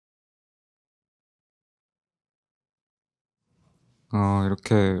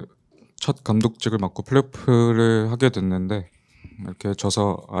이렇게 첫 감독직을 맡고 플레이오프를 하게 됐는데 이렇게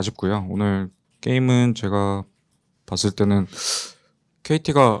져서 아쉽고요. 오늘 게임은 제가 봤을 때는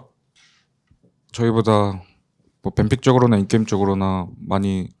KT가 저희보다 뭐 뱀픽적으로나 인게임적으로나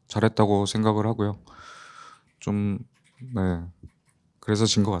많이 잘했다고 생각을 하고요. 좀, 네. 그래서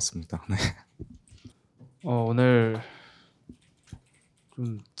진 것 같습니다. 네. 오늘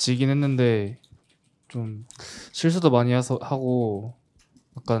좀 지긴 했는데 좀 실수도 많이 하고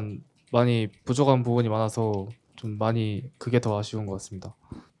약간 많이 부족한 부분이 많아서 좀 많이 그게 더 아쉬운 것 같습니다.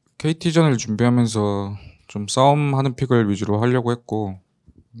 KT전을 준비하면서 좀 싸움하는 픽을 위주로 하려고 했고,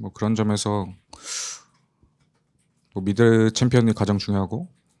 뭐 그런 점에서 뭐 미드 챔피언이 가장 중요하고,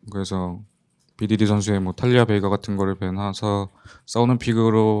 그래서 BDD 선수의 뭐 탈리아 베이가 같은 거를 배나서 싸우는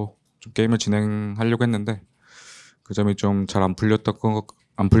픽으로 좀 게임을 진행하려고 했는데 그 점이 좀 잘 안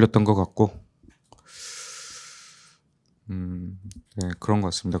풀렸던 것 같고, 네, 그런 것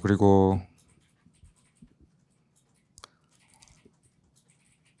같습니다. 그리고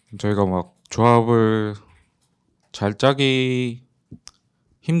저희가 막 조합을 잘 짜기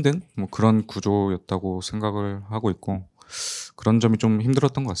힘든 뭐 그런 구조였다고 생각을 하고 있고 그런 점이 좀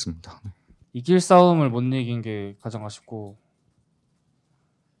힘들었던 것 같습니다. 이길 싸움을 못 이긴 게 가장 아쉽고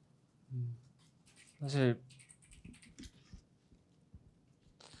사실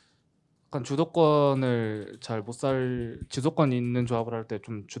약간 주도권 있는 조합을 할 때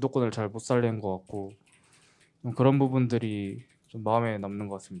좀 주도권을 잘 못 살린 것 같고 좀 그런 부분들이 좀 마음에 남는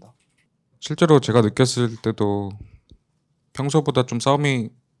것 같습니다. 실제로 제가 느꼈을 때도 평소보다 좀 싸움이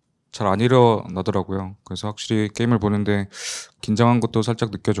잘 안 일어나더라고요. 그래서 확실히 게임을 보는데 긴장한 것도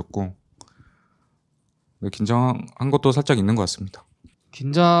살짝 느껴졌고 네, 긴장한 것도 살짝 있는 것 같습니다.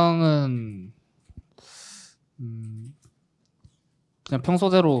 긴장은 그냥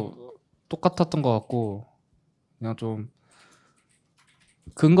평소대로 똑같았던 것 같고 그냥 좀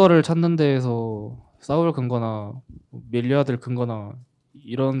근거를 찾는 데에서 싸울 근거나 밀려야 될 근거나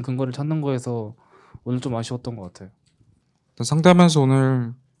이런 근거를 찾는 거에서 오늘 좀 아쉬웠던 것 같아요. 일단 상대하면서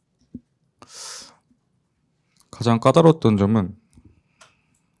오늘 가장 까다로웠던 점은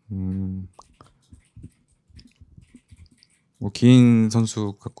뭐 기인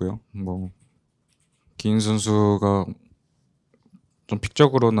선수 같고요. 뭐 기인 선수가 좀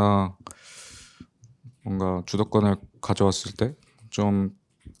픽적으로나 뭔가 주도권을 가져왔을 때 좀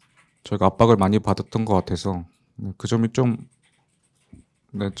저희가 압박을 많이 받았던 것 같아서 네, 그 점이 좀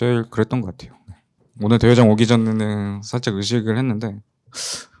네, 제일 그랬던 것 같아요. 네. 오늘 대회장 오기 전에는 살짝 의식을 했는데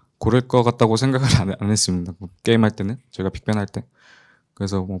고를 것 같다고 생각을 안 했습니다. 뭐 게임할 때는 제가 픽변할 때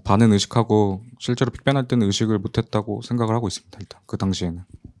그래서 뭐 반은 의식하고 실제로 픽변할 때는 의식을 못했다고 생각을 하고 있습니다. 일단 그 당시에는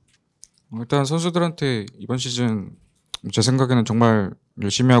일단 선수들한테 이번 시즌 제 생각에는 정말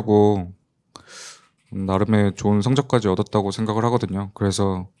열심히 하고 나름의 좋은 성적까지 얻었다고 생각을 하거든요.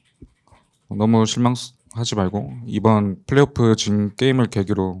 그래서 너무 실망하지 말고 이번 플레이오프 진 게임을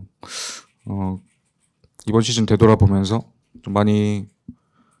계기로 어, 이번 시즌 되돌아보면서 좀 많이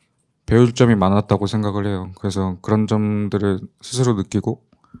배울 점이 많았다고 생각을 해요. 그래서 그런 점들을 스스로 느끼고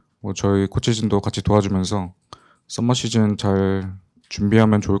뭐 저희 코치진도 같이 도와주면서 썸머 시즌 잘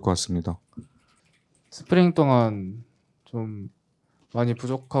준비하면 좋을 것 같습니다. 스프링 동안 좀 많이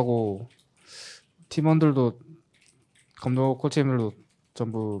부족하고 팀원들도 감독 코치님들도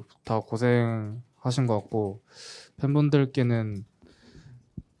전부 다 고생하신 것 같고 팬분들께는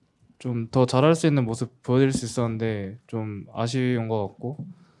좀 더 잘할 수 있는 모습 보여드릴 수 있었는데 좀 아쉬운 것 같고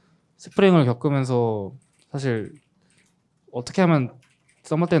스프링을 겪으면서 사실 어떻게 하면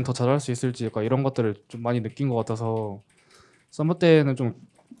서머 때는 더 잘할 수 있을지 약간 이런 것들을 좀 많이 느낀 것 같아서 서머 때는 좀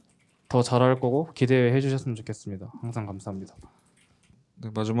더 잘할 거고 기대해 주셨으면 좋겠습니다. 항상 감사합니다. 네,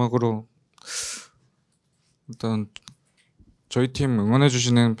 마지막으로 일단 저희 팀 응원해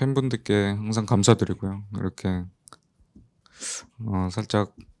주시는 팬분들께 항상 감사드리고요. 이렇게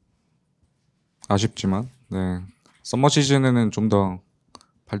살짝 아쉽지만 네, 썸머 시즌에는 좀 더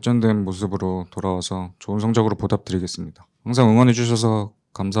발전된 모습으로 돌아와서 좋은 성적으로 보답드리겠습니다. 항상 응원해 주셔서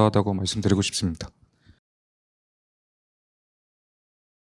감사하다고 말씀드리고 싶습니다.